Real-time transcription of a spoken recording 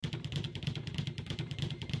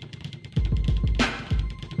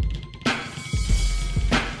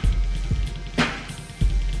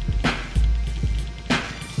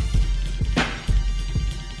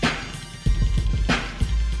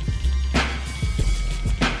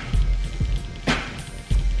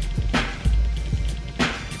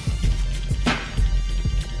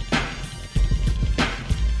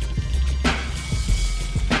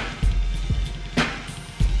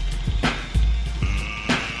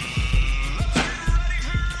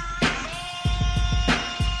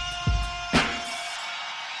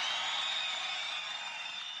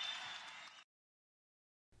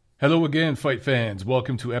Hello again, fight fans.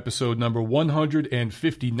 Welcome to episode number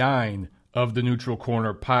 159 of the Neutral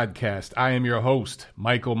Corner podcast. I am your host,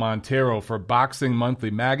 Michael Montero, for Boxing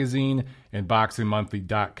Monthly Magazine and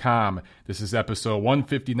BoxingMonthly.com. This is episode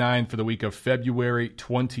 159 for the week of February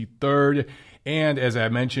 23rd. And as I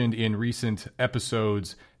mentioned in recent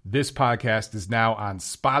episodes, this podcast is now on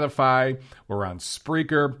Spotify. We're on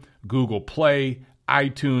Spreaker, Google Play,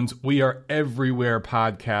 iTunes. We are everywhere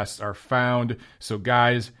podcasts are found. So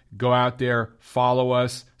guys, go out there, follow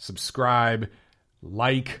us, subscribe,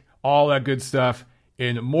 like, all that good stuff.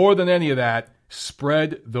 And more than any of that,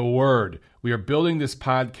 spread the word. We are building this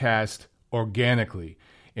podcast organically.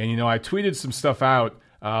 And, I tweeted some stuff out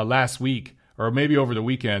last week, or maybe over the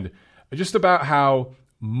weekend, just about how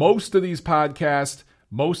most of these podcasts,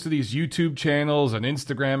 most of these YouTube channels and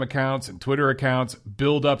Instagram accounts and Twitter accounts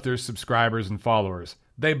build up their subscribers and followers.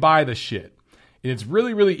 They buy the shit. And it's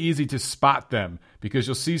really, really easy to spot them because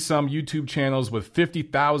you'll see some YouTube channels with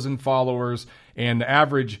 50,000 followers and the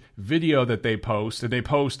average video that they post, and they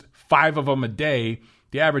post 5 of them a day,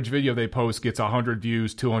 the average video they post gets 100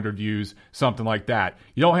 views, 200 views, something like that.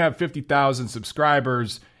 You don't have 50,000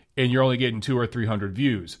 subscribers and you're only getting 200 or 300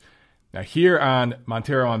 views. Now here on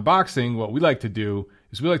Montero Unboxing, what we like to do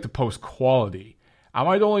is we like to post quality. I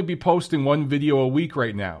might only be posting one video a week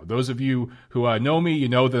right now. Those of you who know me, you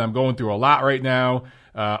know that I'm going through a lot right now.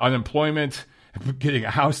 Unemployment, getting a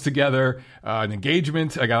house together, an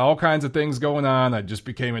engagement. I got all kinds of things going on. I just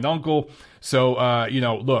became an uncle. So,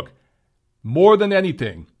 look, more than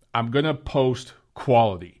anything, I'm going to post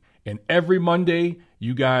quality. And every Monday,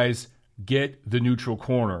 you guys get the Neutral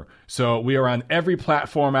Corner. So we are on every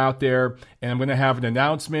platform out there, and I'm going to have an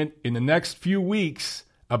announcement in the next few weeks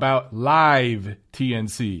about live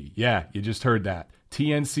TNC. Yeah, you just heard that.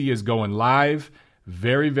 TNC is going live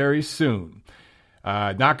very, very soon.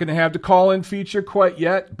 Not going to have the call-in feature quite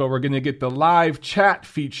yet, but we're going to get the live chat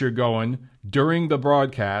feature going during the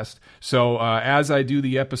broadcast. So as I do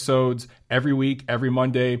the episodes every week, every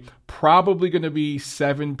Monday, probably going to be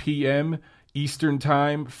 7 p.m. Eastern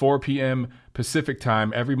Time, 4 p.m. Pacific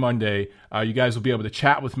Time every Monday. You guys will be able to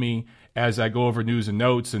chat with me as I go over news and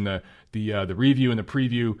notes and the review and the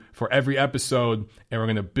preview for every episode. And we're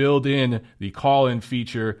going to build in the call-in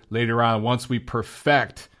feature later on once we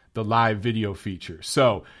perfect the live video feature.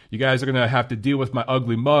 So you guys are going to have to deal with my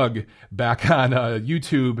ugly mug back on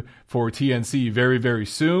YouTube for TNC very, very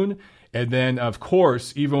soon. And then, of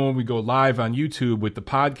course, even when we go live on YouTube with the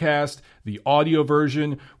podcast, the audio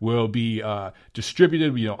version will be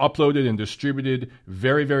distributed, uploaded and distributed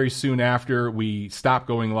very, very soon after we stop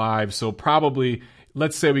going live. So probably,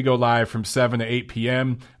 let's say we go live from 7 to 8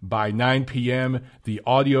 p.m. By 9 p.m., the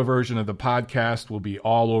audio version of the podcast will be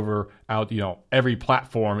all over every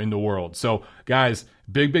platform in the world. So, guys,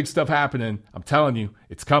 big, big stuff happening. I'm telling you,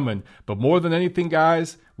 it's coming. But more than anything,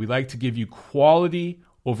 guys, we like to give you quality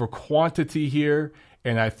over quantity here.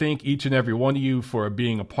 And I thank each and every one of you for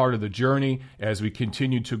being a part of the journey as we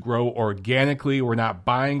continue to grow organically. We're not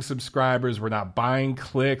buying subscribers. We're not buying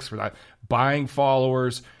clicks. We're not buying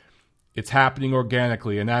followers. It's happening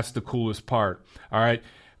organically, and that's the coolest part. All right.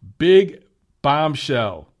 Big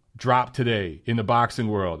bombshell dropped today in the boxing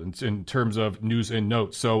world in terms of news and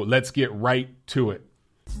notes. So let's get right to it.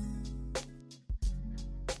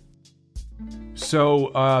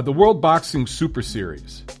 So the World Boxing Super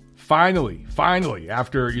Series finally,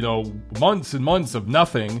 after months and months of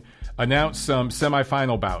nothing, announced some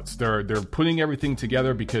semifinal bouts. They're putting everything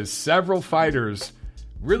together because several fighters,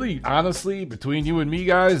 really honestly, between you and me,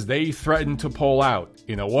 guys, they threatened to pull out.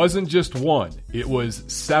 It wasn't just one; it was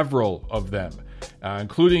several of them,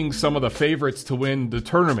 including some of the favorites to win the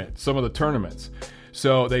tournament, some of the tournaments.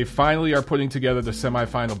 So they finally are putting together the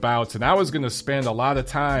semifinal bouts, and I was going to spend a lot of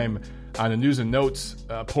time on the news and notes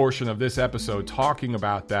portion of this episode talking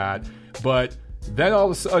about that. But then all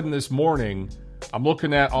of a sudden this morning, I'm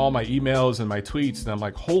looking at all my emails and my tweets, and I'm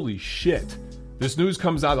like, holy shit. This news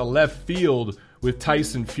comes out of left field with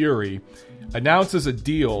Tyson Fury, announces a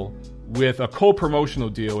deal with a co-promotional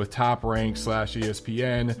deal with Top Rank /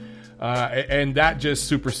 ESPN, and that just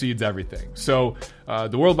supersedes everything. So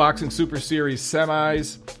the World Boxing Super Series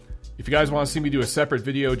semis, if you guys want to see me do a separate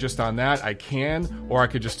video just on that, I can, or I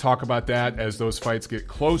could just talk about that as those fights get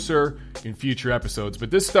closer in future episodes. But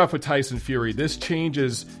this stuff with Tyson Fury, this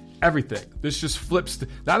changes everything. This just flips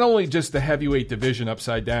not only just the heavyweight division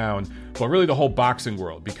upside down, but really the whole boxing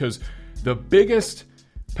world, because the biggest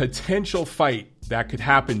potential fight that could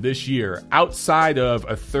happen this year, outside of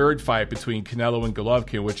a third fight between Canelo and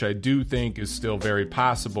Golovkin, which I do think is still very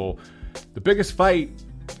possible, the biggest fight,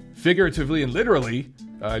 figuratively and literally,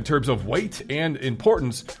 in terms of weight and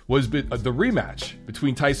importance was the rematch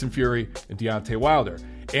between Tyson Fury and Deontay Wilder.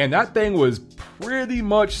 And that thing was pretty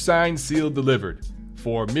much signed, sealed, delivered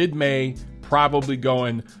for mid-May, probably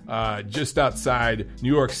going just outside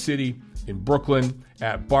New York City in Brooklyn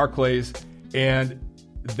at Barclays. And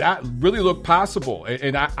that really looked possible.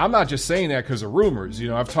 And I'm not just saying that because of rumors. You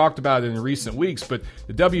know, I've talked about it in recent weeks, but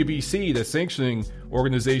the WBC, the sanctioning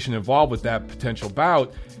organization involved with that potential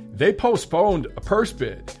bout, they postponed a purse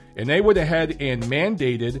bid. And they went ahead and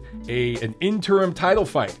mandated an interim title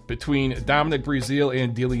fight between Dominic Breazeale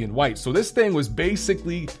and Dillian Whyte. So this thing was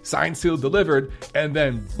basically signed, sealed, delivered, and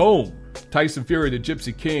then boom, Tyson Fury, the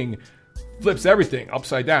Gypsy King, flips everything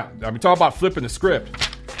upside down. I mean, talk about flipping the script.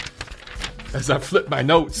 As I flip my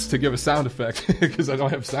notes to give a sound effect, because I don't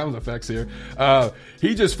have sound effects here,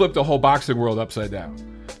 he just flipped the whole boxing world upside down.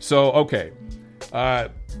 So, okay.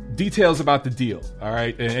 Details about the deal, all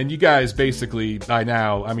right? And you guys basically, by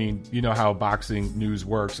now, I mean, you know how boxing news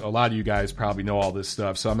works. A lot of you guys probably know all this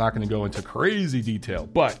stuff, so I'm not going to go into crazy detail.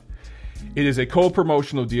 But it is a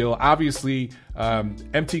co-promotional deal. Obviously,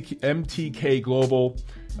 MTK Global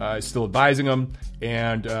is still advising him.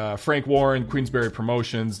 And Frank Warren, Queensberry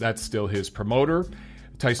Promotions, that's still his promoter,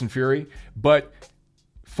 Tyson Fury. But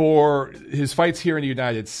for his fights here in the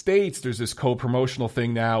United States, there's this co-promotional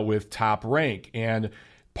thing now with Top Rank. And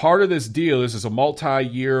part of this deal is a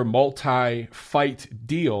multi-year, multi-fight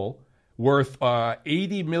deal worth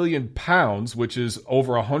 80 million pounds, which is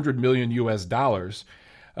over 100 million US dollars.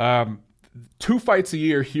 2 fights a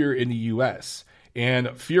year here in the US.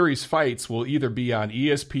 And Fury's fights will either be on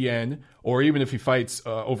ESPN or even if he fights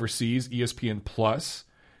overseas, ESPN Plus.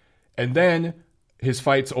 And then his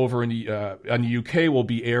fights over in the UK will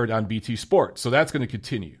be aired on BT Sport. So that's going to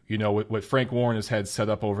continue, you know, what Frank Warren has had set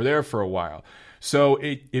up over there for a while. So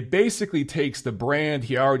it basically takes the brand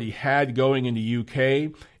he already had going in the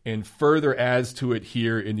UK and further adds to it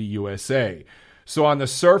here in the USA. So on the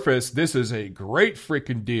surface, this is a great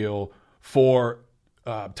freaking deal for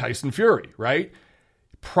Tyson Fury, right?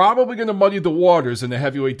 Probably going to muddy the waters in the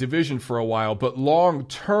heavyweight division for a while, but long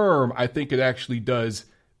term, I think it actually does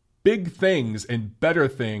big things and better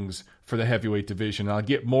things for the heavyweight division. I'll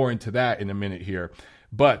get more into that in a minute here.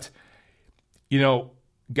 But, you know,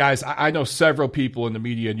 guys, I know several people in the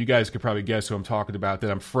media, and you guys could probably guess who I'm talking about,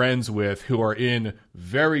 that I'm friends with who are in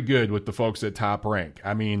very good with the folks at Top Rank.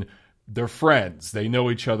 I mean, they're friends. They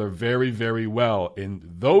know each other very, very well. And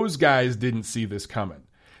those guys didn't see this coming.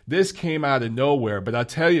 This came out of nowhere. But I'll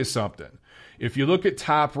tell you something. If you look at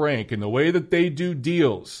Top Rank and the way that they do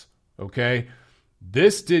deals, okay,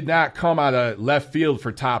 this did not come out of left field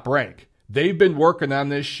for Top Rank. They've been working on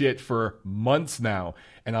this shit for months now.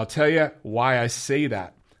 And I'll tell you why I say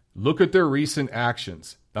that. Look at their recent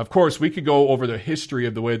actions. Now, of course, we could go over the history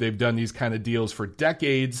of the way they've done these kind of deals for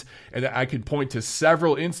decades, and I could point to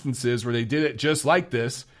several instances where they did it just like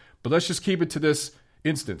this, but let's just keep it to this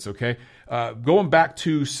instance, okay? Going back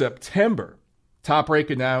to September, Top Rank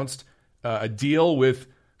announced a deal with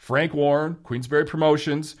Frank Warren, Queensberry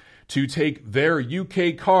Promotions, to take their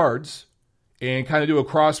UK cards and kind of do a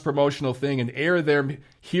cross-promotional thing and air them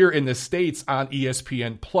here in the States on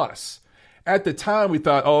ESPN Plus. At the time, we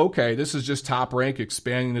thought, oh, okay, this is just Top Rank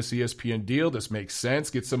expanding this ESPN deal. This makes sense.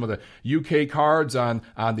 Get some of the UK cards on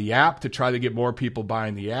the app to try to get more people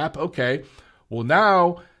buying the app. Okay. Well,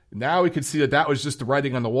 now we can see that was just the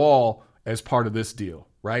writing on the wall as part of this deal,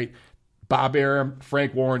 right? Bob Arum,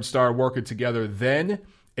 Frank Warren started working together then.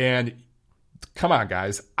 And come on,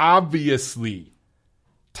 guys. Obviously,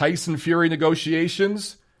 Tyson Fury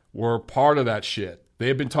negotiations were part of that shit.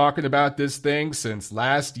 They've been talking about this thing since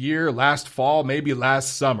last year, last fall, maybe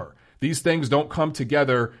last summer. These things don't come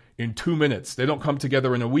together in 2 minutes. They don't come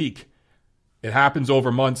together in a week. It happens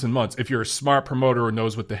over months and months. If you're a smart promoter and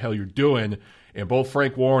knows what the hell you're doing, and both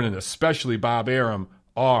Frank Warren and especially Bob Arum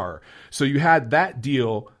are. So you had that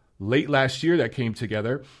deal late last year that came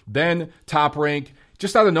together. Then Top Rank,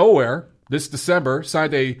 just out of nowhere, this December,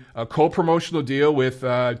 signed a co-promotional deal with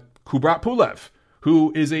Kubrat Pulev,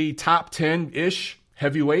 who is a top 10-ish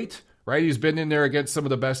heavyweight, right? He's been in there against some of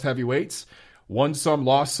the best heavyweights. Won some,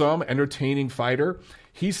 lost some, entertaining fighter.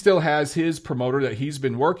 He still has his promoter that he's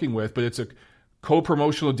been working with, but it's a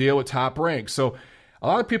co-promotional deal with Top Rank. So a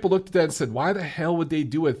lot of people looked at that and said, why the hell would they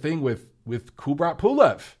do a thing with Kubrat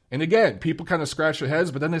Pulev? And again, people kind of scratch their heads,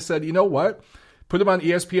 but then they said, you know what? Put him on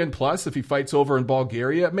ESPN Plus if he fights over in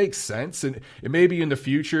Bulgaria. It makes sense. And it may be in the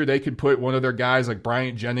future they could put one of their guys like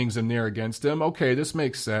Bryant Jennings in there against him. Okay, this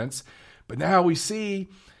makes sense. But now we see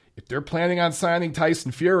if they're planning on signing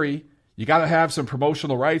Tyson Fury, you got to have some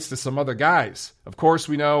promotional rights to some other guys. Of course,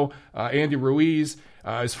 we know Andy Ruiz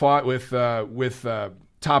has fought with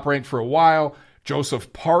Top Rank for a while.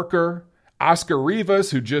 Joseph Parker, Oscar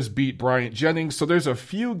Rivas, who just beat Bryant Jennings. So there's a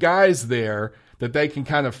few guys there that they can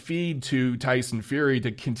kind of feed to Tyson Fury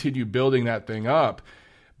to continue building that thing up.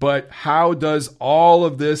 But how does all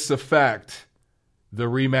of this affect the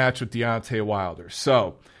rematch with Deontay Wilder?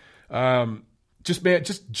 So,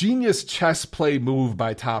 just genius chess play move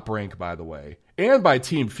by Top Rank, by the way, and by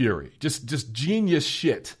Team Fury. Just genius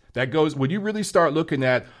shit that goes when you really start looking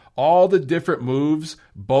at all the different moves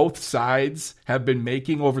both sides have been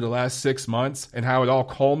making over the last 6 months and how it all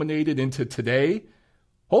culminated into today.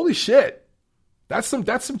 Holy shit. That's some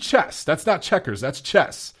chess. That's not checkers. That's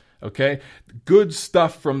chess. Okay. Good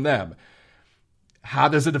stuff from them. How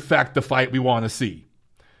does it affect the fight we want to see?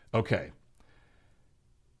 Okay.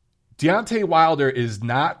 Deontay Wilder is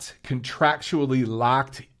not contractually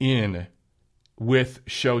locked in with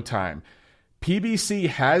Showtime. PBC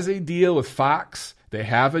has a deal with Fox. They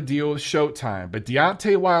have a deal with Showtime. But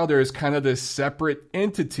Deontay Wilder is kind of this separate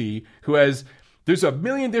entity who has... There's a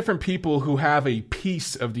million different people who have a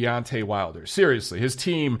piece of Deontay Wilder. Seriously, his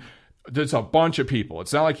team, there's a bunch of people.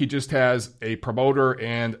 It's not like he just has a promoter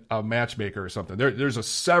and a matchmaker or something. There's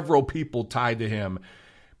several people tied to him.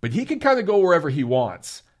 But he can kind of go wherever he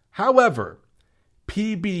wants. However,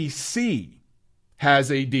 PBC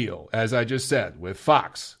has a deal, as I just said, with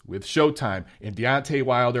Fox, with Showtime, and Deontay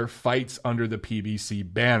Wilder fights under the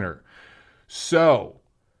PBC banner. So,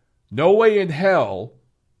 no way in hell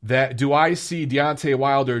that do I see Deontay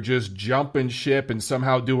Wilder just jumping ship and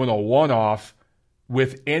somehow doing a one-off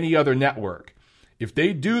with any other network. If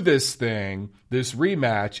they do this thing, this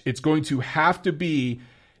rematch, it's going to have to be,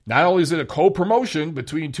 not only is it a co-promotion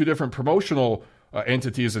between two different promotional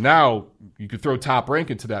entities, and now you could throw Top Rank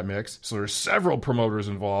into that mix, so there's several promoters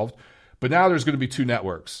involved, but now there's going to be two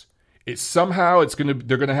networks. They're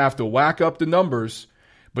going to have to whack up the numbers,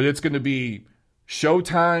 but it's going to be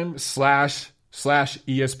Showtime /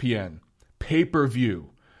 ESPN pay-per-view.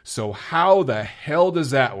 So how the hell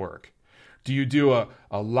does that work? Do you do a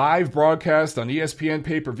live broadcast on ESPN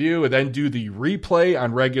pay-per-view and then do the replay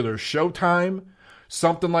on regular Showtime?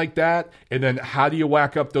 Something like that. And then how do you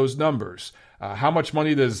whack up those numbers? How much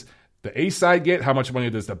money does the A side get? How much money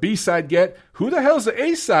does the B side get? Who the hell is the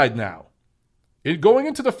A side now? Going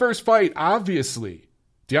into the first fight, obviously,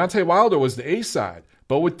 Deontay Wilder was the A side.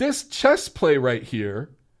 But with this chess play right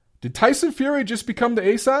here, did Tyson Fury just become the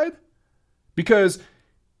A side? Because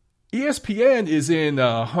ESPN is in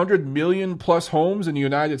 100 million plus homes in the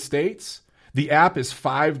United States. The app is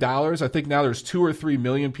 $5. I think now there's 2 or 3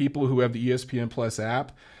 million people who have the ESPN Plus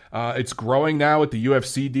app. It's growing now with the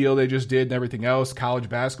UFC deal they just did and everything else, college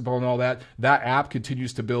basketball and all that. That app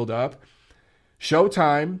continues to build up.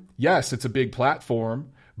 Showtime, yes, it's a big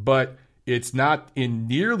platform, but it's not in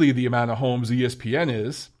nearly the amount of homes ESPN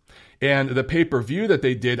is. And the pay-per-view that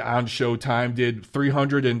they did on Showtime did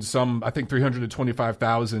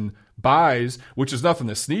 325,000 buys, which is nothing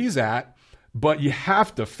to sneeze at. But you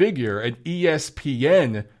have to figure an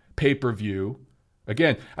ESPN pay-per-view.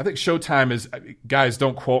 Again, I think Showtime is, guys,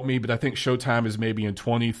 don't quote me, but I think Showtime is maybe in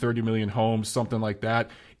 20, 30 million homes, something like that.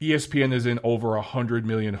 ESPN is in over 100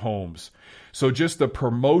 million homes. So just the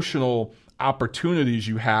promotional opportunities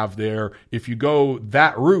you have there, if you go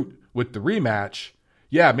that route with the rematch,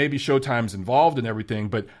 yeah, maybe Showtime's involved in everything,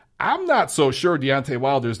 but I'm not so sure Deontay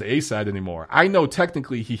Wilder's the A-side anymore. I know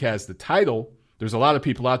technically he has the title. There's a lot of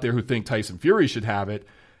people out there who think Tyson Fury should have it,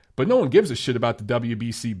 but no one gives a shit about the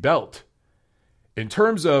WBC belt. In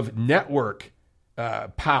terms of network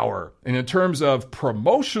power and in terms of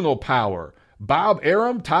promotional power, Bob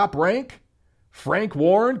Arum, Top Rank, Frank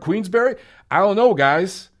Warren, Queensberry, I don't know,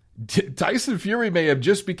 guys. Tyson Fury may have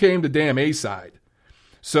just became the damn A-side.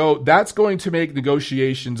 So that's going to make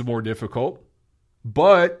negotiations more difficult,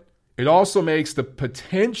 but it also makes the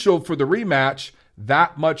potential for the rematch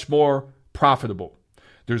that much more profitable.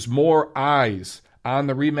 There's more eyes on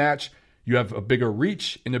the rematch. You have a bigger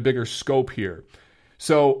reach and a bigger scope here.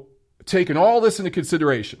 So taking all this into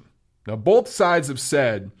consideration, now both sides have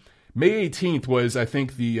said May 18th was, I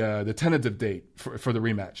think, the tentative date for the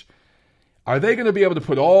rematch. Are they going to be able to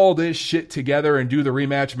put all this shit together and do the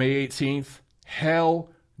rematch May 18th? Hell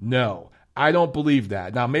no. I don't believe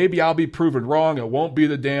that. Now, maybe I'll be proven wrong. It won't be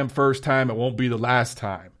the damn first time. It won't be the last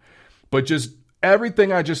time. But just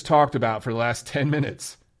everything I just talked about for the last 10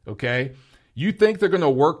 minutes, okay? You think they're going to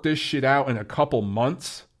work this shit out in a couple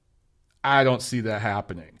months? I don't see that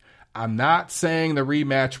happening. I'm not saying the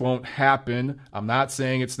rematch won't happen. I'm not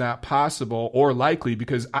saying it's not possible or likely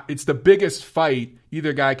because it's the biggest fight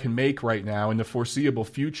either guy can make right now in the foreseeable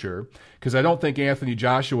future because I don't think Anthony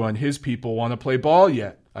Joshua and his people want to play ball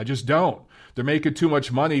yet. I just don't. They're making too much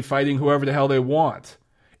money fighting whoever the hell they want.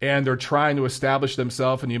 And they're trying to establish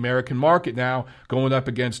themselves in the American market now, going up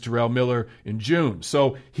against Jarrell Miller in June.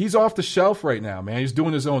 So he's off the shelf right now, man. He's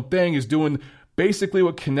doing his own thing. He's doing basically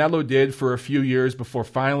what Canelo did for a few years before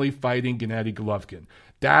finally fighting Gennady Golovkin.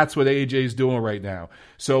 That's what AJ's doing right now.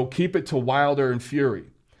 So keep it to Wilder and Fury.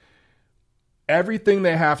 Everything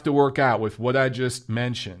they have to work out with what I just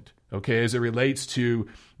mentioned, okay, as it relates to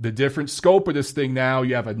the different scope of this thing now.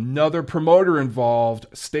 You have another promoter involved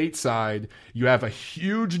stateside. You have a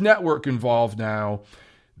huge network involved now.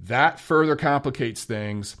 That further complicates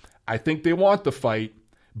things. I think they want the fight,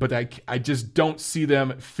 but I just don't see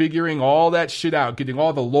them figuring all that shit out, getting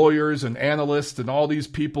all the lawyers and analysts and all these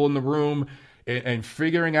people in the room and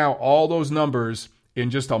figuring out all those numbers in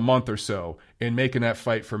just a month or so and making that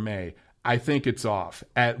fight for May. I think it's off.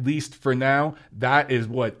 At least for now, that is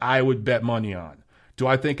what I would bet money on. Do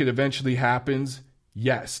I think it eventually happens?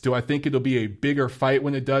 Yes. Do I think it'll be a bigger fight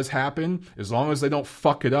when it does happen? As long as they don't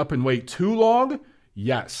fuck it up and wait too long?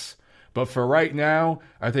 Yes. But for right now,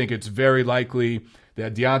 I think it's very likely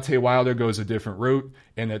that Deontay Wilder goes a different route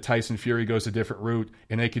and that Tyson Fury goes a different route,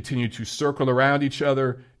 and they continue to circle around each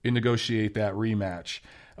other and negotiate that rematch.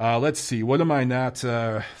 Let's see. What am I not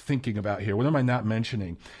thinking about here? What am I not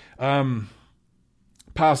mentioning?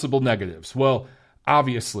 Possible negatives. Well,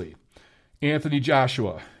 obviously, Anthony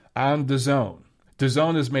Joshua on DAZN.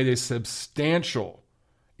 DAZN has made a substantial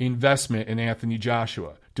investment in Anthony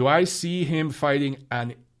Joshua. Do I see him fighting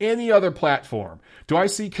on any other platform? Do I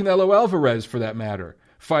see Canelo Alvarez, for that matter,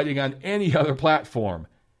 fighting on any other platform?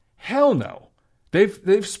 Hell no.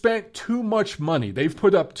 They've spent too much money. They've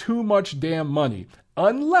put up too much damn money.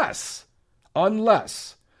 Unless,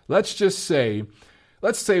 let's say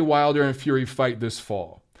Wilder and Fury fight this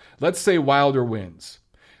fall. Let's say Wilder wins.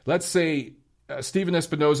 Let's say Steven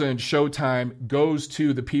Espinoza and Showtime goes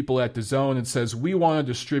to the people at DAZN and says, we want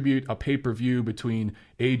to distribute a pay-per-view between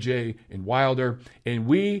AJ and Wilder, and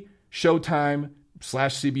we,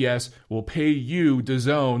 Showtime/CBS, will pay you,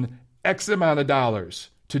 DAZN, X amount of dollars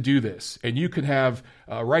to do this. And you can have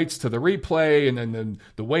rights to the replay and then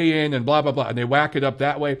the weigh-in and blah, blah, blah. And they whack it up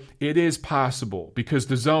that way. It is possible because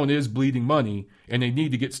DAZN is bleeding money and they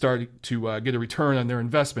need to get started to get a return on their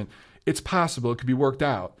investment. It's possible. It could be worked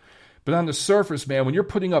out. But on the surface, man, when you're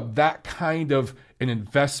putting up that kind of an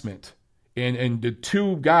investment and the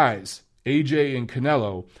two guys, AJ and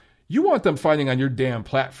Canelo, you want them fighting on your damn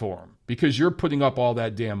platform because you're putting up all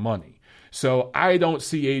that damn money. So I don't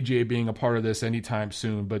see AJ being a part of this anytime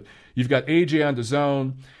soon. But you've got AJ on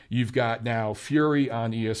DAZN. You've got now Fury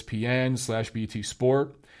on ESPN/BT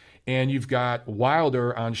Sport. And you've got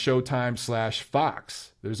Wilder on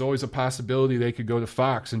Showtime/Fox. There's always a possibility they could go to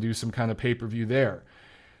Fox and do some kind of pay-per-view there.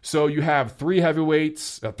 So you have three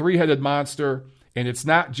heavyweights, a three-headed monster, and it's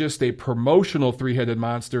not just a promotional three-headed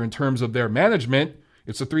monster in terms of their management.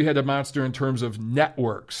 It's a three-headed monster in terms of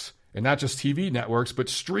networks, and not just TV networks, but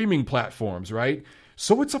streaming platforms, right?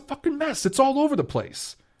 So it's a fucking mess. It's all over the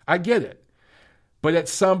place. I get it. But at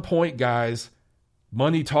some point, guys,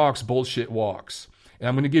 money talks, bullshit walks. And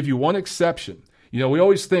I'm going to give you one exception. You know, we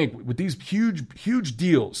always think with these huge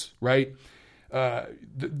deals, right?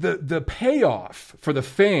 The payoff for the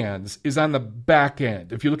fans is on the back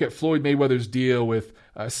end. If you look at Floyd Mayweather's deal with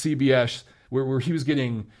CBS, where he was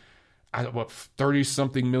getting,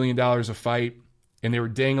 $30-something million a fight, and they were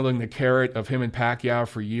dangling the carrot of him and Pacquiao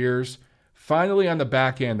for years. Finally, on the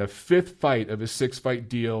back end, the fifth fight of his 6-fight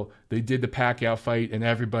deal, they did the Pacquiao fight, and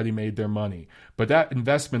everybody made their money. But that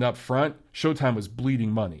investment up front, Showtime was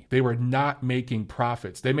bleeding money. They were not making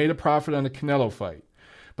profits. They made a profit on the Canelo fight.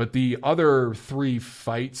 But the other 3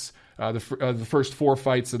 fights, the first 4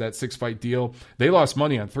 fights of that 6-fight deal, they lost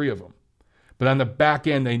money on 3 of them. But on the back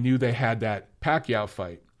end, they knew they had that Pacquiao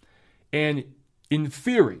fight. And in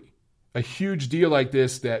theory, a huge deal like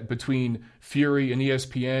this that between Fury and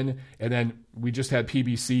ESPN, and then we just had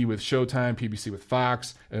PBC with Showtime, PBC with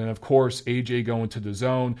Fox, and then, of course, AJ going to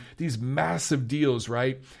DAZN. These massive deals,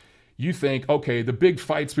 right? You think, okay, the big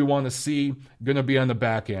fights we want to see going to be on the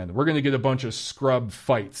back end. We're going to get a bunch of scrub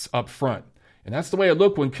fights up front. And that's the way it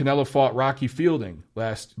looked when Canelo fought Rocky Fielding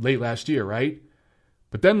late last year, right?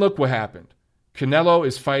 But then look what happened. Canelo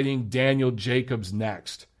is fighting Daniel Jacobs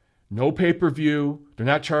next. No pay-per-view. They're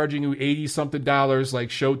not charging you $80-something like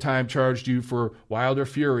Showtime charged you for Wilder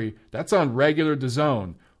Fury. That's on regular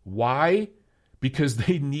DAZN. Why? Because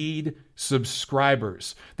they need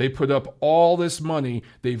subscribers. They put up all this money.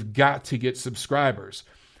 They've got to get subscribers.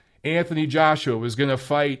 Anthony Joshua was going to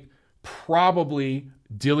fight probably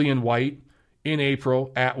Dillian White in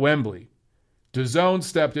April at Wembley. DAZN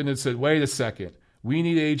stepped in and said, wait a second. We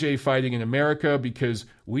need AJ fighting in America because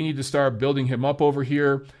we need to start building him up over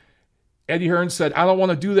here. Eddie Hearn said, I don't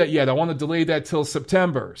want to do that yet. I want to delay that till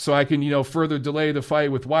September so I can, further delay the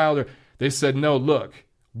fight with Wilder. They said, no, look,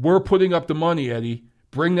 we're putting up the money, Eddie.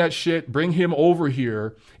 Bring that shit, bring him over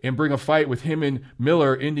here and bring a fight with him and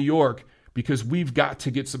Miller in New York because we've got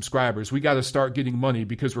to get subscribers. We got to start getting money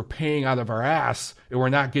because we're paying out of our ass and we're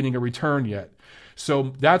not getting a return yet.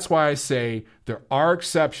 So that's why I say there are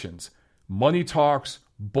exceptions. Money talks,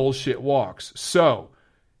 bullshit walks. So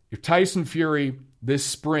if Tyson Fury this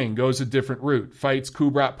spring goes a different route, fights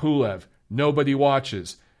Kubrat Pulev, nobody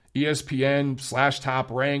watches.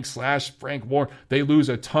 ESPN/Top Rank /Frank Warren, they lose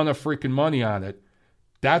a ton of freaking money on it.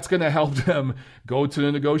 That's going to help them go to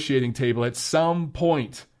the negotiating table. At some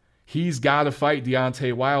point, he's got to fight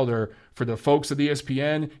Deontay Wilder for the folks at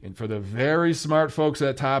ESPN and for the very smart folks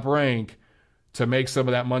at Top Rank to make some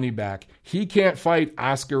of that money back. He can't fight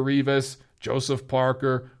Oscar Rivas, Joseph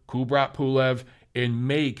Parker, Kubrat Pulev, and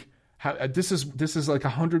make... This is like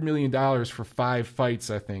 $100 million for 5 fights,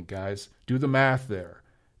 I think, guys. Do the math there.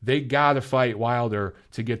 They got to fight Wilder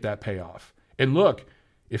to get that payoff. And look,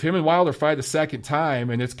 if him and Wilder fight a second time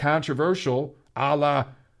and it's controversial, a la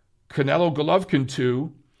Canelo Golovkin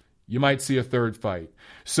 2, you might see a third fight.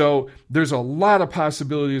 So there's a lot of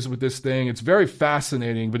possibilities with this thing. It's very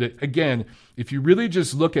fascinating. But again, if you really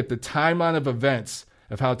just look at the timeline of events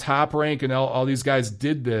of how Top Rank and all these guys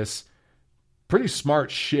did this, pretty smart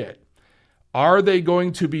shit. Are they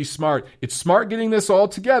going to be smart? It's smart getting this all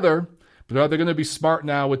together, but are they going to be smart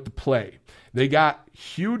now with the play? They got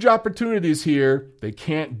huge opportunities here. They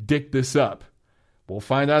can't dick this up. We'll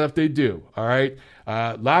find out if they do. All right.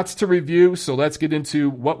 Lots to review. So let's get into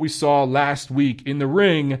what we saw last week in the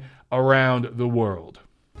ring around the world.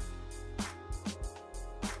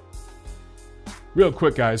 Real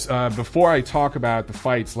quick, guys, before I talk about the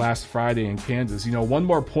fights last Friday in Kansas, one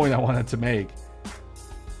more point I wanted to make.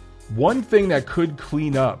 One thing that could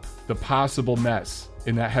clean up the possible mess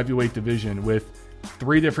in that heavyweight division with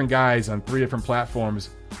 3 different guys on 3 different platforms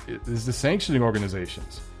is the sanctioning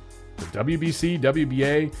organizations. The WBC,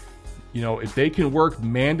 WBA, if they can work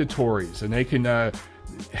mandatories and they can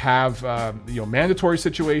have mandatory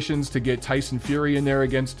situations to get Tyson Fury in there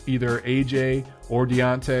against either AJ or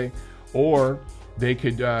Deontay, or they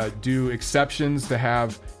could do exceptions to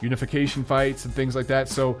have unification fights and things like that.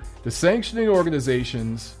 So the sanctioning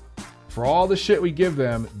organizations, for all the shit we give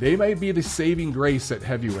them, they might be the saving grace at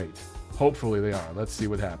heavyweight. Hopefully they are. Let's see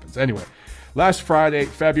what happens. Anyway, last Friday,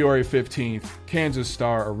 February 15th, Kansas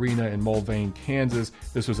Star Arena in Mulvane, Kansas.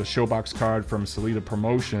 This was a showbox card from Salida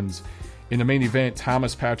Promotions. In the main event,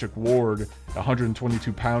 Thomas Patrick Ward, a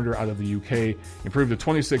 122-pounder out of the UK, improved to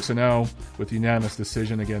 26-0 with unanimous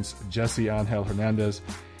decision against Jesse Angel Hernandez.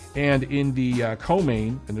 And in the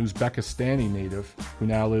co-main, an Uzbekistani native who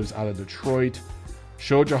now lives out of Detroit,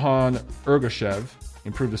 Shojahan Ergashev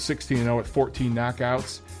improved to 16-0 at 14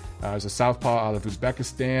 knockouts. As a southpaw out of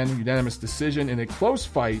Uzbekistan, unanimous decision in a close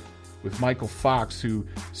fight with Michael Fox, who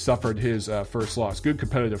suffered his first loss. Good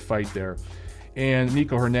competitive fight there. And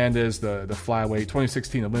Nico Hernandez, the flyweight,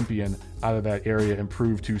 2016 Olympian out of that area,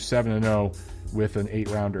 improved to 7-0 with an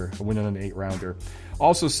 8-rounder, a win on an 8-rounder.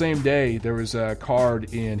 Also, same day, there was a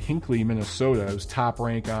card in Hinckley, Minnesota. It was Top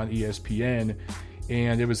Rank on ESPN,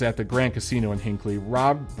 and it was at the Grand Casino in Hinckley.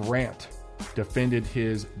 Rob Brandt defended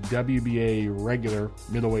his WBA regular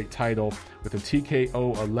middleweight title with a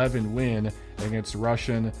TKO 11 win against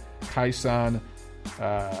Russian Tyson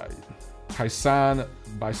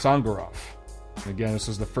Baisangarov. Again, this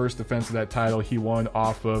was the first defense of that title. He won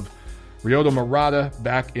off of Ryota Murata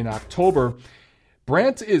back in October.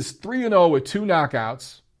 Brandt is 3-0 with 2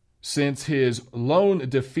 knockouts since his lone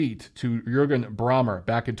defeat to Jürgen Brammer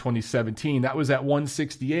back in 2017. That was at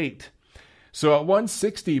 168. So at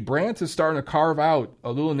 160, Brandt is starting to carve out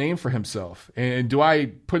a little name for himself. And do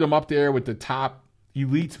I put him up there with the top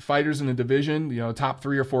elite fighters in the division, top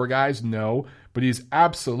 3 or 4 guys? No, but he's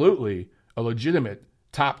absolutely a legitimate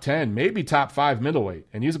top 10, maybe top 5 middleweight.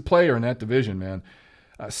 And he's a player in that division, man.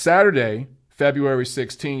 Saturday, February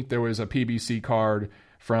 16th, there was a PBC card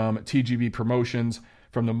from TGB Promotions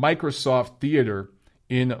from the Microsoft Theater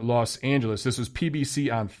in Los Angeles. This was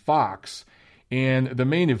PBC on Fox. And the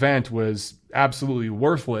main event was absolutely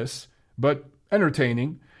worthless, but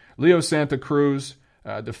entertaining. Leo Santa Cruz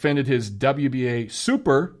defended his WBA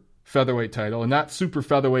super featherweight title, and not super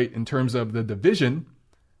featherweight in terms of the division.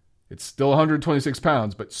 It's still 126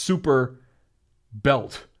 pounds, but super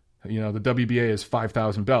belt. The WBA is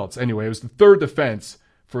 5,000 belts. Anyway, it was the third defense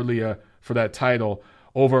for Leo for that title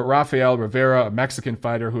over Rafael Rivera, a Mexican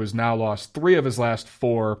fighter who has now lost 3 of his last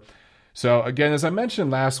 4. So again, as I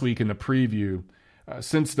mentioned last week in the preview,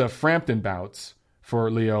 since the Frampton bouts, for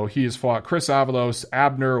Leo. He has fought Chris Avalos,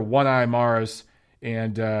 Abner, One Eye Maris,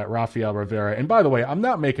 and Rafael Rivera. And by the way, I'm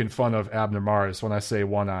not making fun of Abner Maris when I say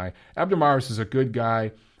One Eye. Abner Maris is a good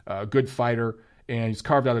guy, a good fighter, and he's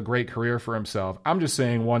carved out a great career for himself. I'm just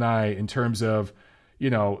saying One Eye in terms of,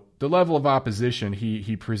 the level of opposition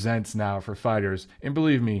he presents now for fighters. And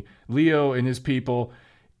believe me, Leo and his people,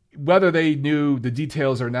 whether they knew the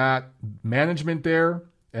details or not, management there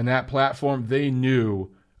and that platform, they knew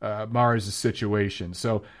Mars' situation.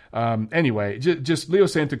 So anyway, just Leo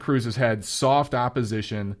Santa Cruz has had soft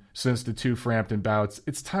opposition since the 2 Frampton bouts.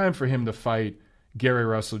 It's time for him to fight Gary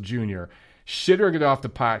Russell Jr. Shit or get off the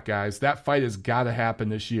pot, guys. That fight has got to happen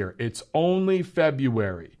this year. It's only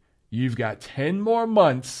February. You've got 10 more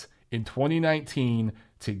months in 2019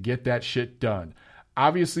 to get that shit done.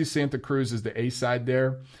 Obviously, Santa Cruz is the A side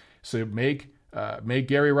there. So make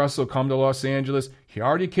Gary Russell come to Los Angeles. He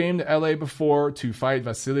already came to LA before to fight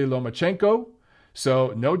Vasily Lomachenko.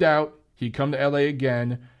 So no doubt he'd come to LA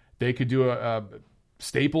again. They could do a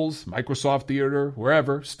Staples, Microsoft Theater,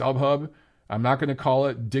 wherever, StubHub. I'm not going to call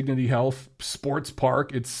it Dignity Health Sports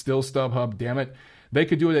Park. It's still StubHub, damn it. They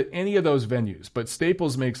could do it at any of those venues, but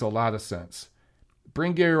Staples makes a lot of sense.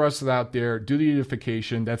 Bring Gary Russell out there, do the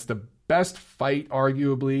unification. That's the best fight,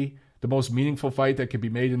 arguably, the most meaningful fight that could be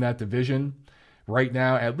made in that division right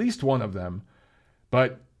now, at least one of them.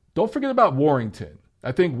 But don't forget about Warrington.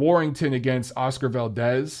 I think Warrington against Oscar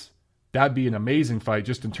Valdez, that'd be an amazing fight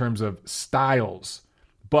just in terms of styles.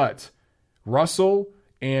 But Russell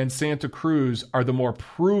and Santa Cruz are the more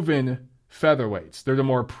proven featherweights. They're the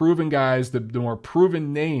more proven guys, the more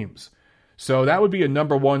proven names. So that would be a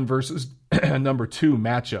number 1 versus a number 2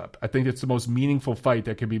 matchup. I think it's the most meaningful fight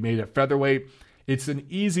that can be made at featherweight. It's an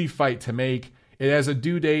easy fight to make. It has a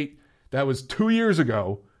due date that was 2 years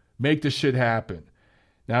ago. Make this shit happen.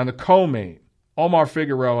 Now in the co-main, Omar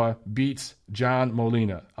Figueroa beats John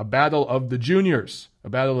Molina. A battle of the juniors. A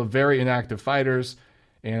battle of very inactive fighters.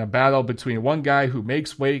 And a battle between one guy who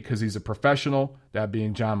makes weight because he's a professional, that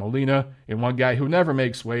being John Molina, and one guy who never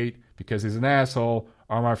makes weight because he's an asshole,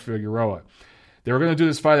 Omar Figueroa. They were going to do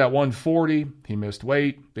this fight at 140. He missed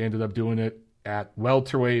weight. They ended up doing it at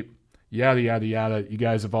welterweight. Yada, yada, yada. You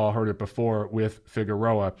guys have all heard it before with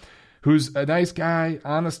Figueroa, who's a nice guy,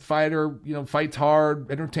 honest fighter, fights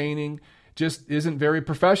hard, entertaining, just isn't very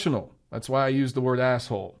professional. That's why I use the word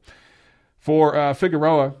asshole. For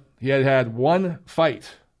Figueroa, he had one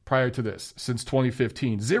fight prior to this since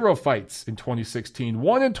 2015. 0 fights in 2016.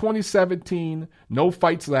 1 in 2017. No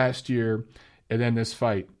fights last year. And then this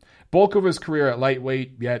fight. Bulk of his career at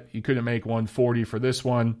lightweight, yet he couldn't make 140 for this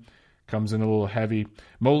one. Comes in a little heavy.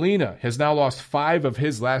 Molina has now lost 5 of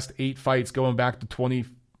his last 8 fights going back to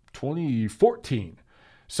 2014.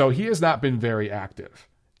 So he has not been very active.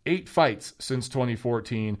 8 fights since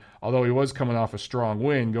 2014, although he was coming off a strong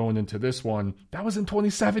win going into this one. That was in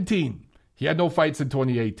 2017. He had no fights in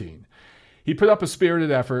 2018. He put up a spirited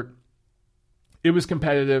effort. It was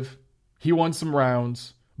competitive. He won some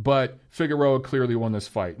rounds, but Figueroa clearly won this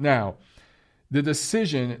fight. Now, the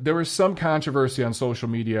decision, there was some controversy on social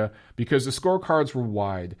media because the scorecards were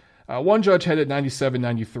wide. One judge had it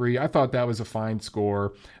 97-93. I thought that was a fine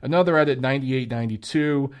score. Another had it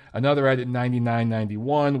 98-92. Another had it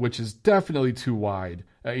 99-91, which is definitely too wide.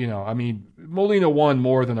 Molina won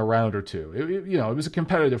more than a round or two. It was a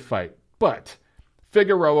competitive fight. But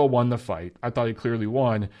Figueroa won the fight. I thought he clearly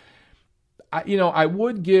won. I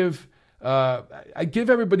would give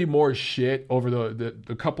everybody more shit over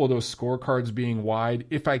the couple of those scorecards being wide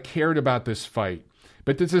if I cared about this fight.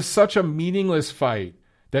 But this is such a meaningless fight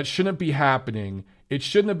that shouldn't be happening. It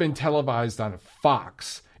shouldn't have been televised on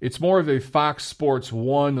Fox. It's more of a Fox Sports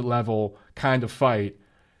 1 level kind of fight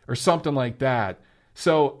or something like that.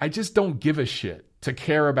 So I just don't give a shit to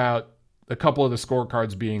care about a couple of the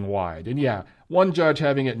scorecards being wide. And yeah, one judge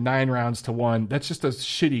having it 9 rounds to 1, that's just a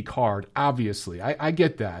shitty card, obviously. I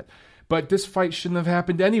get that. But this fight shouldn't have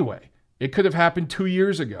happened anyway. It could have happened 2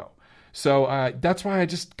 years ago. So that's why I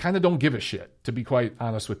just kind of don't give a shit, to be quite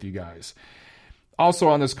honest with you guys. Also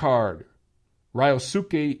on this card,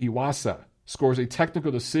 Ryosuke Iwasa scores a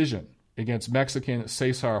technical decision against Mexican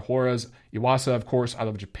Cesar Juarez. Iwasa, of course, out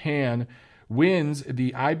of Japan, wins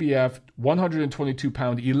the IBF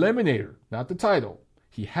 122-pound eliminator, not the title.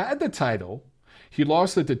 He had the title. He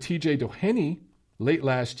lost it to TJ Doheny late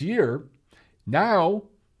last year. Now,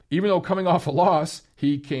 even though coming off a loss,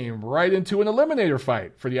 he came right into an eliminator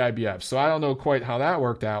fight for the IBF. So I don't know quite how that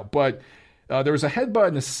worked out, but there was a headbutt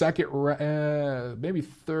in the second or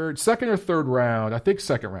third round. I think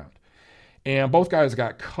second round. And both guys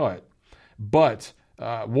got cut. But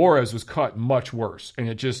Juarez was cut much worse. And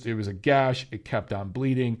it was a gash. It kept on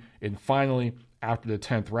bleeding. And finally, after the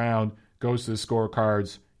 10th round, goes to the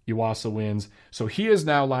scorecards. Iwasa wins. So he is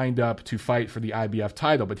now lined up to fight for the IBF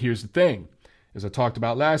title. But here's the thing. As I talked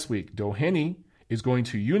about last week, Doheny is going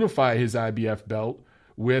to unify his IBF belt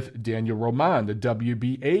with Daniel Roman, the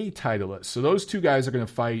WBA titleist. So those two guys are going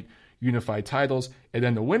to fight unified titles. And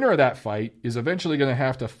then the winner of that fight is eventually going to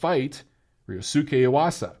have to fight Ryosuke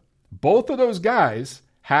Iwasa. Both of those guys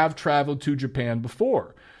have traveled to Japan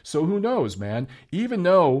before. So who knows, man? Even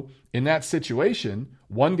though in that situation,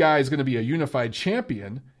 one guy is going to be a unified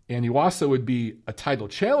champion and Iwasa would be a title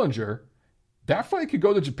challenger, that fight could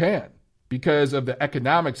go to Japan because of the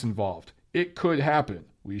economics involved. It could happen.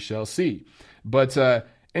 We shall see. But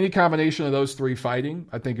any combination of those three fighting,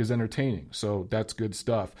 I think, is entertaining. So that's good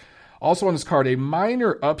stuff. Also on this card, a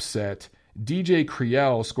minor upset. DJ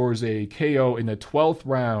Criel scores a KO in the 12th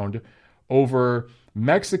round over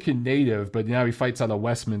Mexican native, but now he fights out of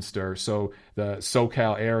Westminster, so the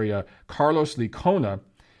SoCal area, Carlos Licona,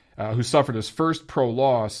 who suffered his first pro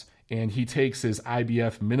loss, and he takes his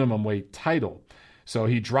IBF minimum weight title. So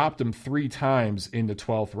he dropped him 3 times in the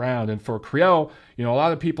 12th round. And for Criel, a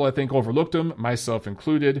lot of people, I think, overlooked him, myself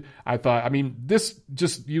included. I thought, this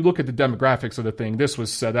just, you look at the demographics of the thing, this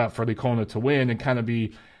was set up for Licona to win and kind of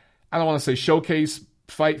be, I don't want to say showcase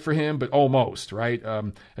fight for him, but almost, right?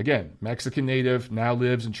 Again, Mexican native, now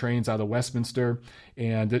lives and trains out of Westminster.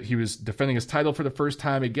 And he was defending his title for the first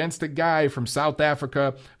time against a guy from South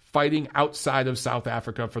Africa, fighting outside of South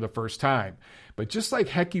Africa for the first time. But just like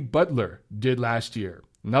Hecky Butler did last year,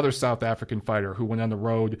 another South African fighter who went on the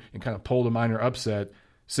road and kind of pulled a minor upset,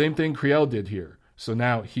 same thing Criel did here. So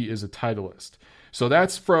now he is a titleist. So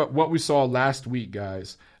that's for what we saw last week,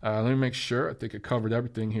 guys. Let me make sure. I think I covered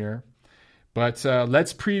everything here. But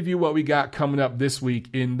let's preview what we got coming up this week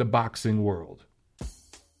in the boxing world.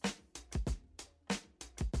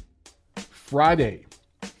 Friday,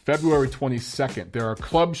 February 22nd, there are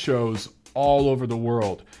club shows all over the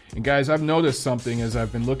world. And guys, I've noticed something as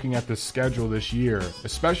I've been looking at the schedule this year,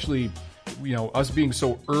 especially, us being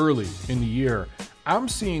so early in the year. I'm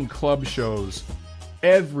seeing club shows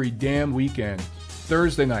every damn weekend,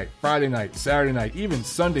 Thursday night, Friday night, Saturday night, even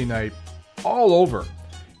Sunday night, all over.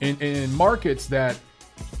 In markets that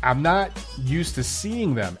I'm not used to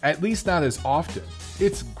seeing them, at least not as often.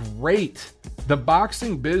 It's great. The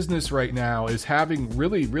boxing business right now is having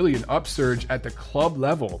really, really an upsurge at the club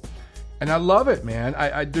level. And I love it, man.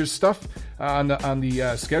 There's stuff on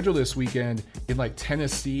the schedule this weekend in like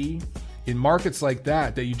Tennessee, in markets like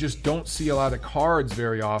that you just don't see a lot of cards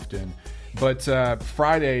very often. But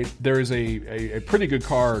Friday, there is a pretty good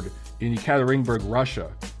card in Ekaterinburg,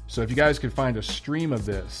 Russia. So if you guys could find a stream of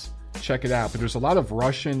this, check it out. But there's a lot of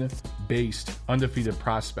Russian-based undefeated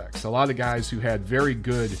prospects. A lot of guys who had very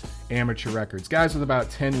good amateur records. Guys with about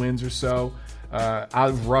 10 wins or so out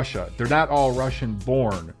of Russia. They're not all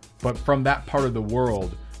Russian-born, but from that part of the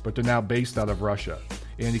world. But they're now based out of Russia.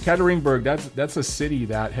 And Ekaterinburg, that's a city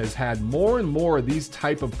that has had more and more of these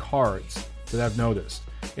type of cards that I've noticed.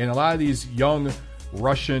 And a lot of these young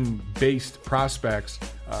Russian-based prospects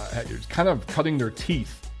kind of cutting their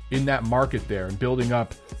teeth in that market there and building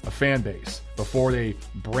up a fan base before they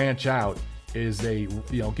branch out as they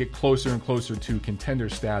get closer and closer to contender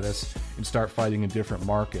status and start fighting in different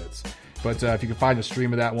markets. But if you can find a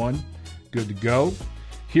stream of that one, good to go.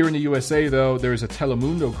 Here in the USA, though, there's a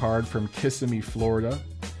Telemundo card from Kissimmee, Florida.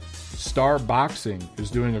 Star Boxing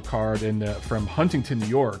is doing a card from Huntington, New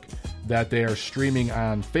York, that they are streaming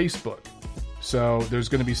on Facebook. So there's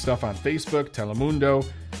going to be stuff on Facebook, Telemundo,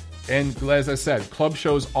 and as I said, club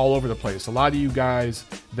shows all over the place. A lot of you guys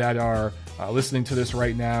that are listening to this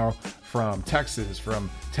right now from Texas,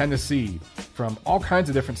 from Tennessee, from all kinds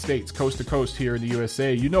of different states, coast to coast here in the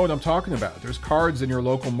USA, you know what I'm talking about. There's cards in your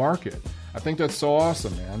local market. I think that's so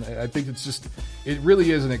awesome, man. I think it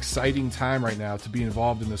really is an exciting time right now to be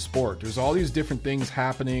involved in the sport. There's all these different things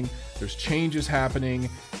happening. There's changes happening.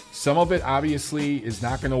 Some of it obviously is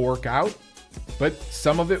not going to work out, but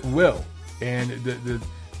some of it will. And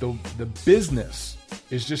the business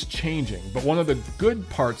is just changing. But one of the good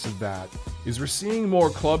parts of that is we're seeing more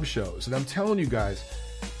club shows. And I'm telling you guys,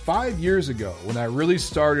 5 years ago, when I really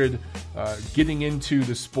started getting into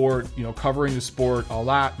the sport, covering the sport a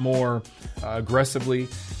lot more aggressively,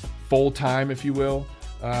 full time, if you will,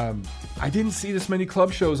 I didn't see this many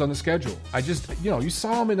club shows on the schedule. I just, you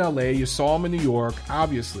saw them in LA, you saw them in New York,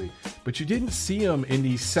 obviously, but you didn't see them in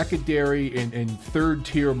the secondary and third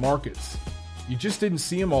tier markets. You just didn't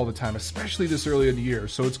see them all the time, especially this early in the year.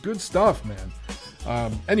 So it's good stuff,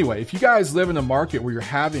 man. Anyway, if you guys live in a market where you're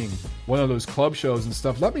having one of those club shows and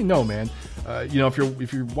stuff, let me know, man.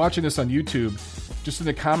 If you're watching this on YouTube, just in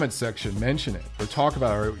the comments section, mention it or talk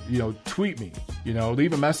about it, or, tweet me,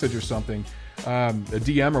 leave a message or something, a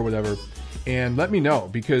DM or whatever, and let me know,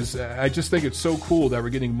 because I just think it's so cool that we're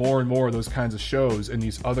getting more and more of those kinds of shows in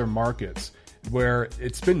these other markets where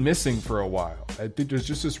it's been missing for a while. I think there's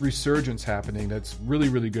just this resurgence happening that's really,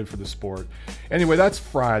 really good for the sport. Anyway, that's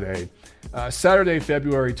Friday. Saturday,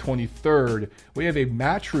 February 23rd, we have a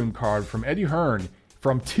Matchroom card from Eddie Hearn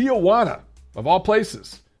from Tijuana, of all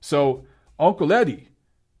places. So Uncle Eddie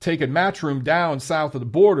taking Matchroom down south of the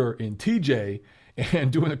border in TJ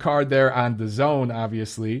and doing a card there on DAZN,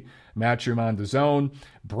 obviously. Matchroom on DAZN.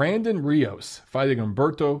 Brandon Rios fighting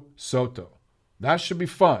Humberto Soto. That should be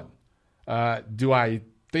fun. Do I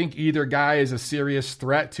think either guy is a serious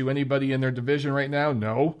threat to anybody in their division right now?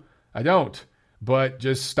 No, I don't. But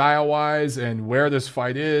just style-wise and where this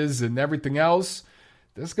fight is and everything else,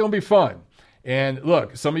 this is going to be fun. And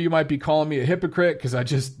look, some of you might be calling me a hypocrite because I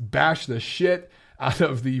just bashed the shit out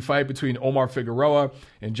of the fight between Omar Figueroa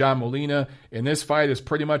and John Molina. And this fight is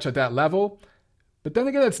pretty much at that level. But then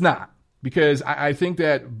again, it's not. Because I think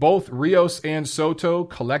that both Rios and Soto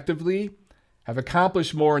collectively have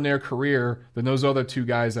accomplished more in their career than those other two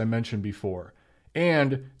guys I mentioned before.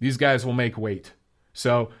 And these guys will make weight.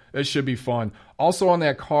 So it should be fun. Also on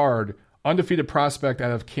that card, undefeated prospect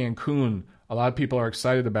out of Cancun, a lot of people are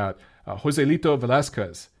excited about, Joselito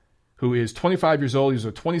Velasquez, who is 25 years old. He's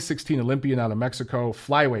a 2016 Olympian out of Mexico,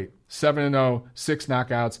 flyweight, 7-0, 6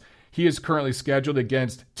 knockouts. He is currently scheduled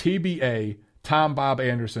against TBA, Tom Bob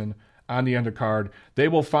Anderson, on the undercard. They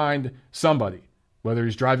will find somebody. Whether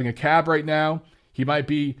he's driving a cab right now, he might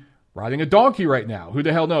be riding a donkey right now. Who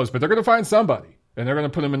the hell knows? But they're going to find somebody. And they're going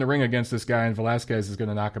to put him in the ring against this guy, and Velasquez is going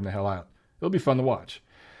to knock him the hell out. It'll be fun to watch.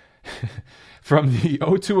 From the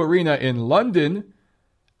O2 Arena in London,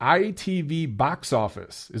 ITV Box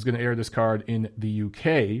Office is going to air this card in the UK,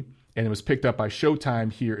 and it was picked up by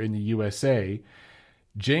Showtime here in the USA.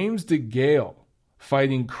 James DeGale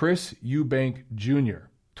fighting Chris Eubank Jr.,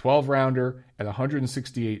 12-rounder at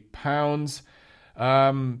 168 pounds.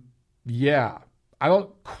 Yeah, I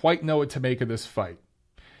don't quite know what to make of this fight.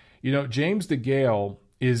 James DeGale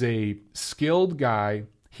is a skilled guy.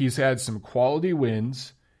 He's had some quality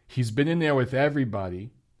wins. He's been in there with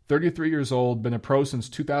everybody. 33 years old, been a pro since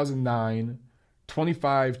 2009.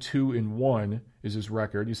 25-2-1 is his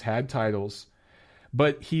record. He's had titles.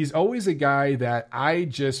 But he's always a guy that I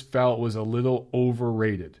just felt was a little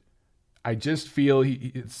overrated. I just feel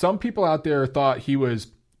some people out there thought he was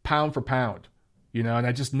pound for pound, and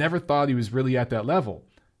I just never thought he was really at that level.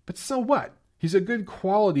 But so what? He's a good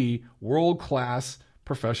quality, world-class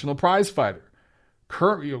professional prize fighter.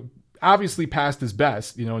 Obviously past his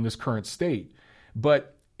best, in this current state.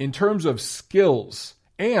 But in terms of skills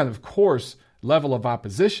and, of course, level of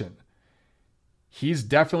opposition, he's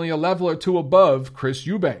definitely a level or two above Chris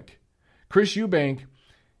Eubank. Chris Eubank,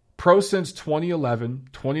 pro since 2011,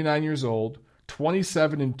 29 years old,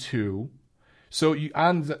 27-2. So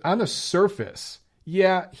on the surface,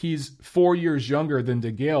 yeah, he's 4 years younger than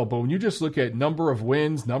DeGale, but when you just look at number of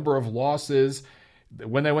wins, number of losses,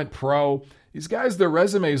 when they went pro, these guys, their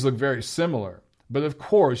resumes look very similar. But of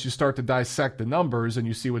course, you start to dissect the numbers and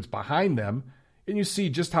you see what's behind them, and you see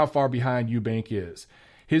just how far behind Eubank is.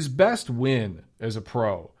 His best win as a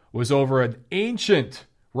pro was over an ancient,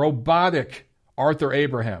 robotic Arthur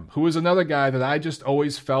Abraham, who was another guy that I just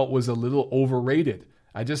always felt was a little overrated.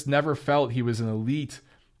 I just never felt he was an elite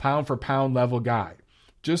pound-for-pound level guy.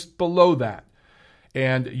 Just below that.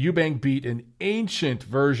 And Eubank beat an ancient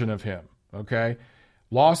version of him, okay?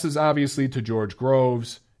 Losses, obviously, to George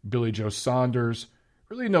Groves, Billy Joe Saunders.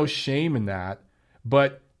 Really no shame in that.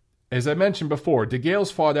 But as I mentioned before,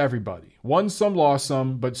 DeGale's fought everybody. Won some, lost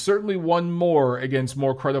some, but certainly won more against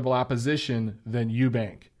more credible opposition than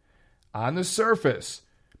Eubank. On the surface,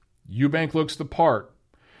 Eubank looks the part.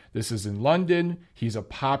 This is in London. He's a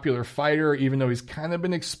popular fighter, even though he's kind of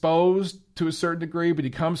been exposed to a certain degree, but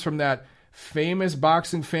he comes from that famous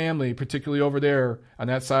boxing family, particularly over there on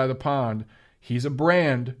that side of the pond. He's a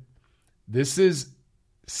brand. This is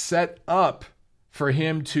set up for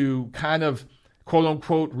him to kind of,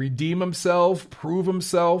 quote-unquote, redeem himself, prove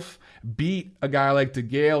himself, beat a guy like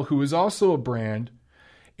DeGale, who is also a brand.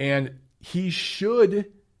 And he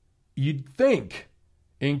should, you'd think,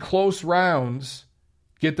 in close rounds,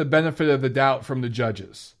 get the benefit of the doubt from the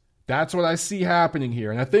judges. That's what I see happening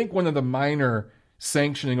here. And I think one of the minor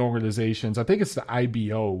sanctioning organizations, I think it's the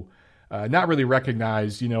IBO, not really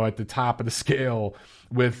recognized, at the top of the scale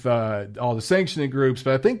with all the sanctioning groups,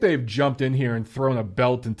 but I think they've jumped in here and thrown a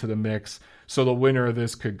belt into the mix so the winner of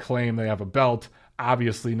this could claim they have a belt.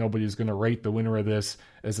 Obviously, nobody's going to rate the winner of this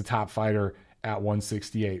as a top fighter at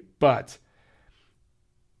 168. But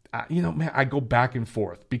man, I go back and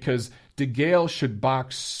forth because DeGale should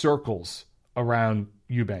box circles around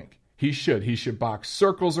Eubank. He should box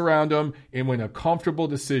circles around him and win a comfortable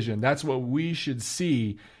decision. That's what we should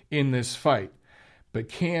see in this fight. But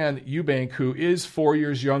can Eubank, who is 4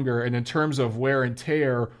 years younger and in terms of wear and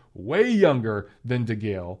tear, way younger than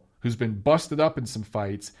DeGale, who's been busted up in some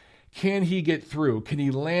fights, can he get through? Can he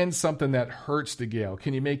land something that hurts DeGale?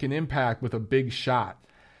 Can he make an impact with a big shot?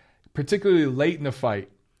 Particularly late in the fight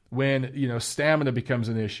when, stamina becomes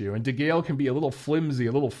an issue. And DeGale can be a little flimsy,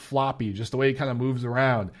 a little floppy, just the way he kind of moves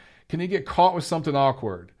around. Can he get caught with something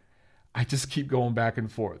awkward? I just keep going back and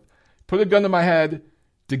forth. Put a gun to my head,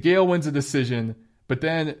 DeGale wins a decision, but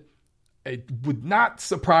then it would not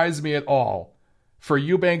surprise me at all for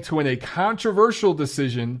Eubank to win a controversial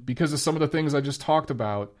decision because of some of the things I just talked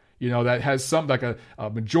about, that has some like a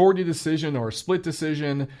majority decision or a split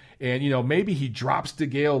decision. And, maybe he drops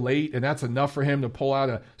DeGale late and that's enough for him to pull out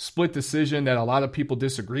a split decision that a lot of people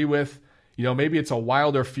disagree with. Maybe it's a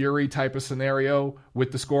Wilder Fury type of scenario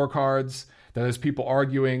with the scorecards that has people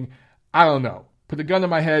arguing. I don't know. Put the gun to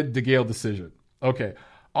my head, DeGale decision. Okay.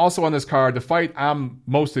 Also on this card, the fight I'm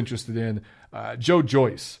most interested in, Joe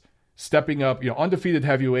Joyce stepping up, undefeated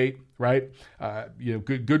heavyweight, right?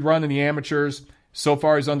 Good run in the amateurs. So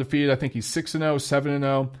far he's undefeated. I think he's 6-0,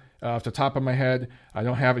 7-0 off the top of my head. I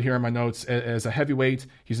don't have it here in my notes. As a heavyweight,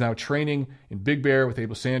 he's now training in Big Bear with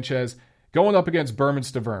Abel Sanchez, going up against Berman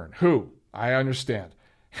Stavern, who, I understand,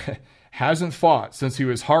 hasn't fought since he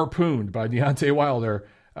was harpooned by Deontay Wilder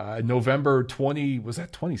November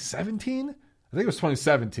 2017? I think it was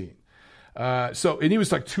 2017. And he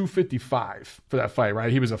was like 255 for that fight,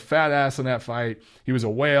 right? He was a fat ass in that fight. He was a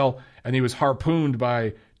whale, and he was harpooned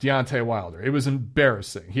by Deontay Wilder. It was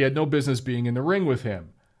embarrassing. He had no business being in the ring with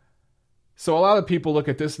him. So a lot of people look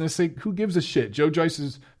at this and they say, who gives a shit? Joe Joyce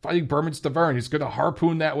is fighting Berman Stavern. He's going to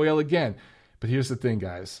harpoon that whale again. But here's the thing,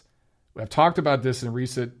 guys. I've talked about this in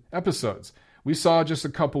recent episodes. We saw just a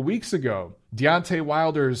couple weeks ago, Deontay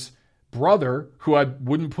Wilder's brother, who I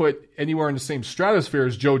wouldn't put anywhere in the same stratosphere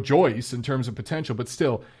as Joe Joyce in terms of potential, but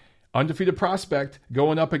still, undefeated prospect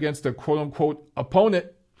going up against a quote-unquote opponent,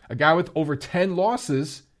 a guy with over 10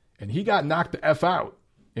 losses, and he got knocked the F out.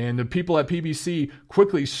 And the people at PBC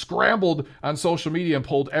quickly scrambled on social media and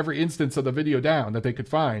pulled every instance of the video down that they could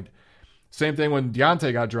find. Same thing when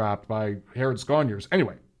Deontay got dropped by Harold Sconiers.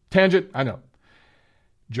 Anyway, tangent, I know.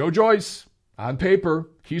 Joe Joyce, on paper,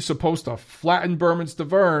 he's supposed to flatten Berman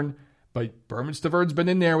Stavern, but Berman Stavern's been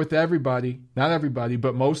in there with everybody. Not everybody,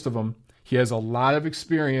 but most of them. He has a lot of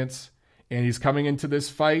experience, and he's coming into this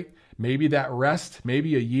fight. Maybe that rest,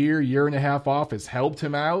 maybe a year and a half off has helped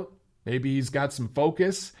him out. Maybe he's got some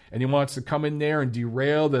focus, and he wants to come in there and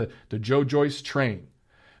derail the Joe Joyce train.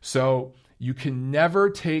 So you can never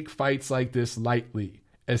take fights like this lightly,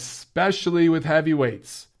 especially with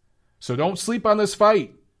heavyweights. So don't sleep on this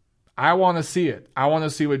fight. I want to see it. I want to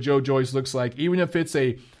see what Joe Joyce looks like, even if it's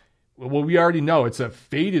we already know it's a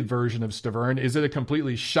faded version of Stavern. Is it a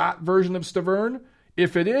completely shot version of Stavern?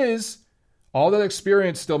 If it is, all that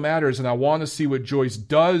experience still matters, and I want to see what Joyce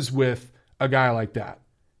does with a guy like that.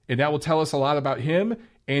 And that will tell us a lot about him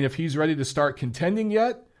and if he's ready to start contending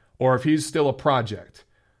yet or if he's still a project.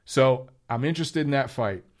 So I'm interested in that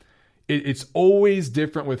fight. It's always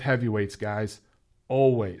different with heavyweights, guys.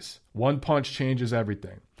 Always. One punch changes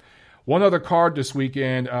everything. One other card this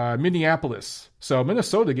weekend, Minneapolis. So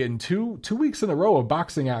Minnesota getting two weeks in a row of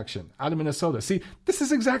boxing action out of Minnesota. See, this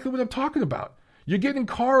is exactly what I'm talking about. You're getting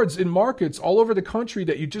cards in markets all over the country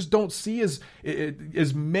that you just don't see as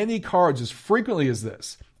many cards as frequently as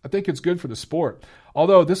this. I think it's good for the sport.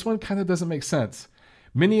 Although this one kind of doesn't make sense.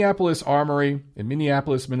 Minneapolis Armory in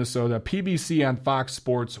Minneapolis, Minnesota, PBC on Fox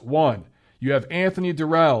Sports 1. You have Anthony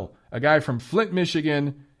Durrell, a guy from Flint,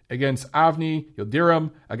 Michigan, against Avni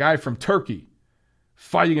Yildirim, a guy from Turkey,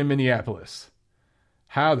 fighting in Minneapolis.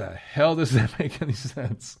 How the hell does that make any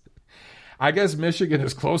sense? I guess Michigan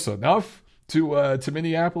is close enough to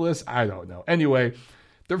Minneapolis. I don't know. Anyway,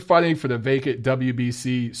 they're fighting for the vacant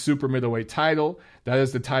WBC super middleweight title. That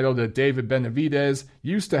is the title that David Benavidez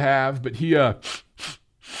used to have, but he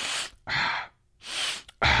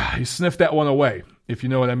sniffed that one away, if you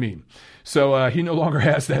know what I mean. So he no longer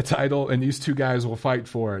has that title, and these two guys will fight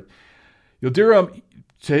for it. Yildirim,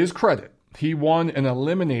 to his credit, he won an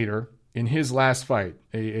eliminator in his last fight,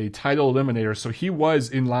 a title eliminator. So he was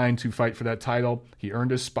in line to fight for that title. He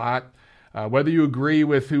earned his spot. Whether you agree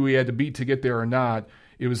with who he had to beat to get there or not,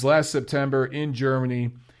 it was last September in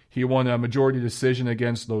Germany. He won a majority decision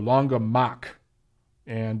against Lolanga Mak.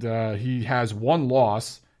 And he has one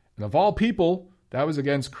loss. And of all people, that was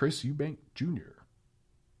against Chris Eubank Jr.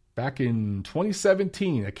 back in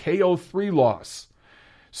 2017, a KO3 loss.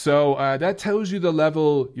 So that tells you the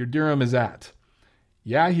level Yildirim is at.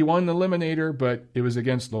 Yeah, he won the Eliminator, but it was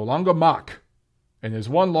against Lolanga Mak. And his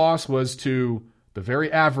one loss was to the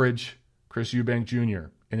very average Chris Eubank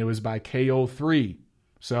Jr., and it was by KO3.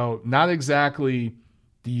 So not exactly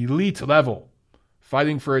the elite level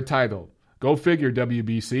fighting for a title. Go figure,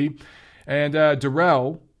 WBC. And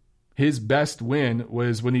Darrell, his best win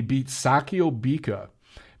was when he beat Sakio Bika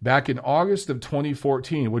back in August of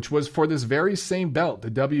 2014, which was for this very same belt, the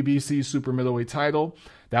WBC Super Middleweight title.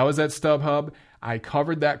 That was at StubHub. I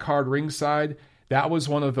covered that card ringside. That was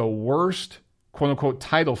one of the worst, quote-unquote,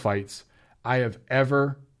 title fights I have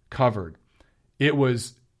ever covered. It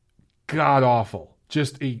was god-awful.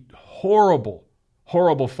 Just a horrible,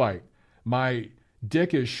 horrible fight. My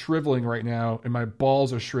dick is shriveling right now, and my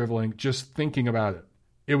balls are shriveling just thinking about it.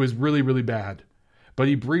 It was really, really bad. But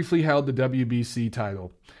he briefly held the WBC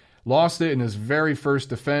title. Lost it in his very first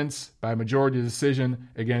defense by majority decision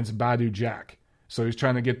against Badu Jack. So he's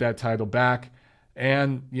trying to get that title back.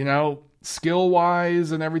 And, you know,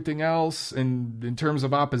 skill-wise and everything else, and in terms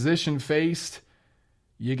of opposition faced,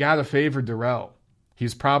 you got to favor Darrell.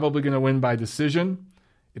 He's probably going to win by decision.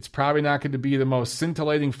 It's probably not going to be the most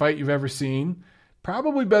scintillating fight you've ever seen.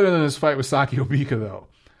 Probably better than his fight with Sakio Bika, though.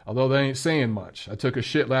 Although that ain't saying much. I took a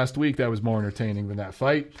shit last week that was more entertaining than that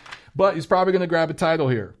fight. But he's probably going to grab a title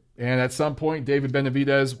here. And at some point, David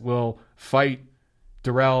Benavidez will fight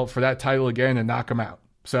Darrell for that title again and knock him out.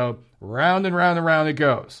 So round and round and round it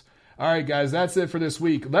goes. All right, guys, that's it for this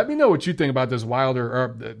week. Let me know what you think about this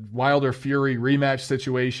Wilder Fury rematch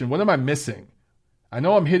situation. What am I missing? I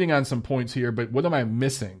know I'm hitting on some points here, but what am I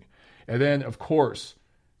missing? And then, of course,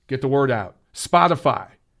 get the word out. Spotify.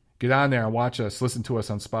 Get on there and watch us. Listen to us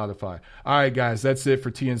on Spotify. All right, guys, that's it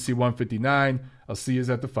for TNC 159. I'll see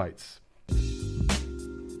you at the fights.